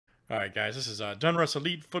Alright guys, this is Donruss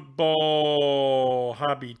Elite Football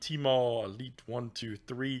Hobby Tmall Elite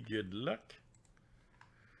 123. Good luck.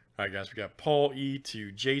 Alright guys, we got Paul E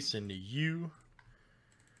to Jason U.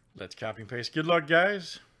 Let's copy and paste. Good luck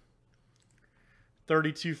guys.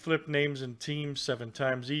 32 flip names and teams, 7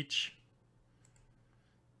 times each.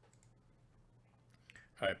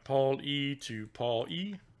 Alright, Paul E to Paul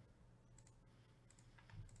E.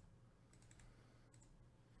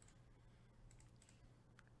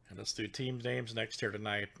 And let's do team names next here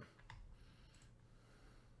tonight.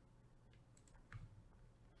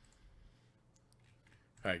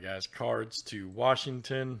 Alright guys, cards to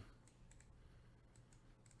Washington.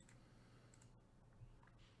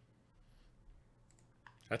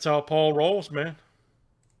 That's how Paul rolls, man.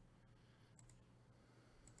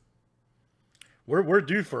 We're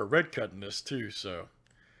due for a red cut in this too, so.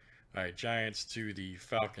 Alright, Giants to the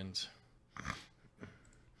Falcons.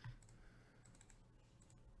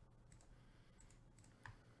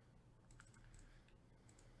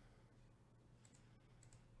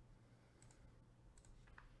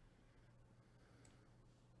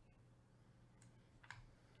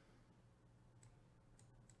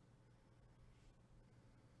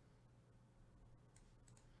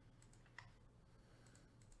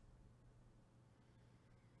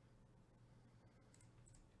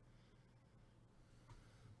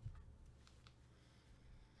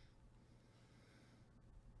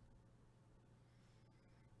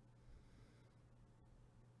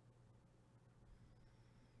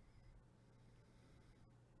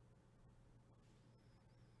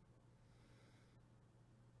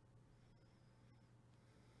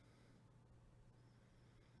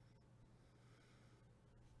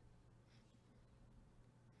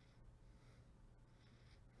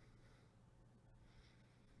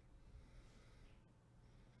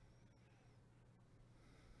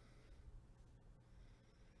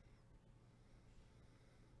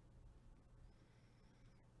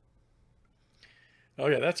 Oh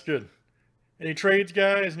yeah, that's good. Any trades,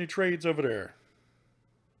 guys? Any trades over there?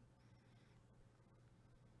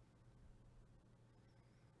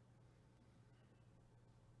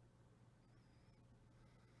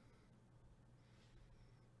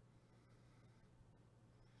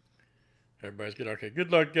 Everybody's good. Okay,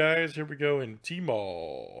 good luck, guys. Here we go in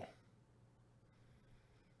Tmall.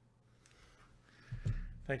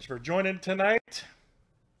 Thanks for joining tonight.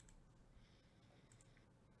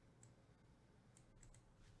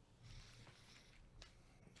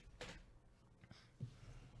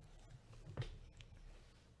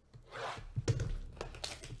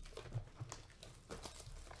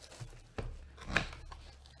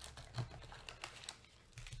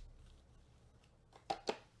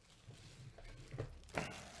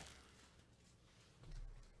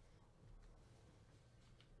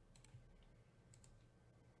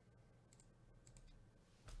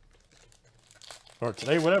 Or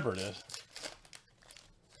today, whatever it is.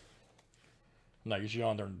 I'm not usually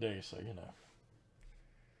on during the day, so you know.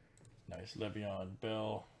 Nice Le'Veon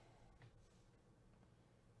Bell.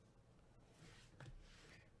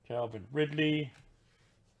 Calvin Ridley.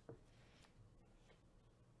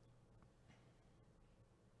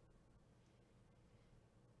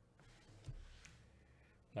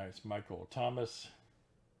 Nice Michael Thomas.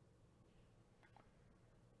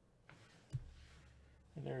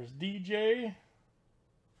 And there's DJ.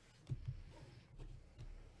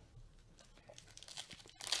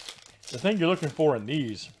 The thing you're looking for in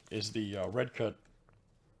these is the red cut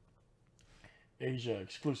Asia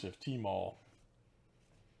exclusive Tmall.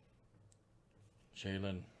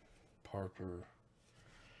 Jalen Parker.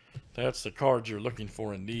 That's the cards you're looking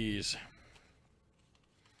for in these.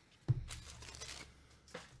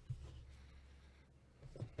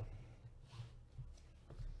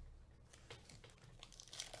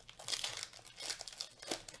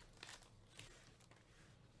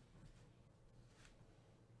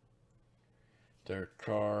 Derek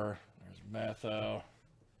Carr, there's Mathau.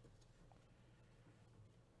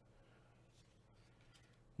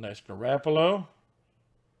 Nice Garoppolo.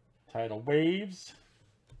 Tidal Waves.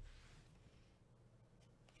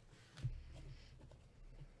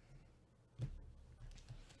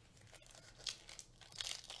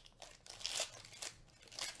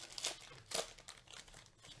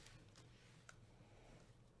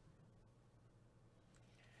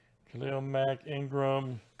 Khalil Mack,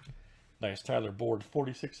 Ingram. Nice Tyler Board,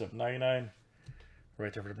 46 of 99.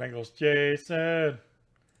 Right there for the Bengals.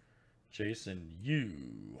 Jason U.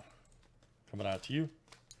 Coming out to you.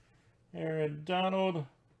 Aaron Donald.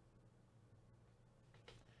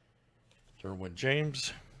 Derwin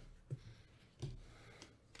James.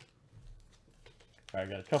 I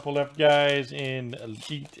got a couple left, guys, in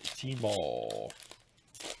Elite Tmall.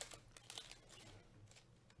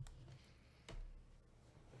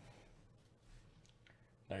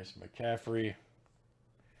 Nice McCaffrey.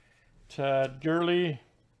 Todd Gurley.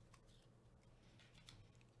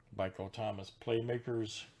 Michael Thomas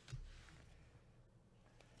Playmakers.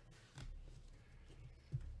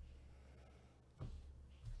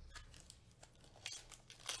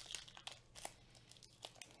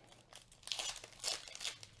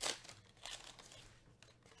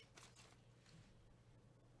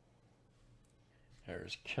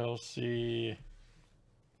 There's Kelsey.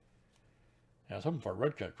 Yeah, I was hoping for a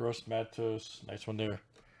red cut. Gross Matos. Nice one there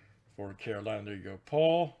for Carolina. There you go,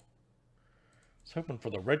 Paul. I was hoping for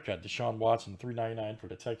the red cut. Deshaun Watson, $3.99 for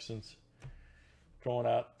the Texans. Going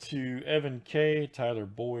out to Evan K, Tyler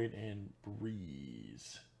Boyd, and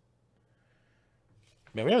Breeze.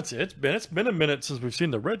 Man, it's been a minute since we've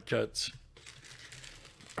seen the red cuts.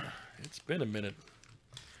 It's been a minute.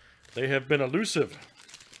 They have been elusive.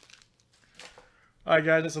 All right,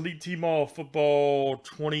 guys, that's Elite Tmall Football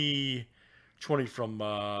 2020 from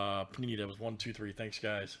Panini. That was 1, 2, 3. Thanks,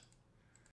 guys.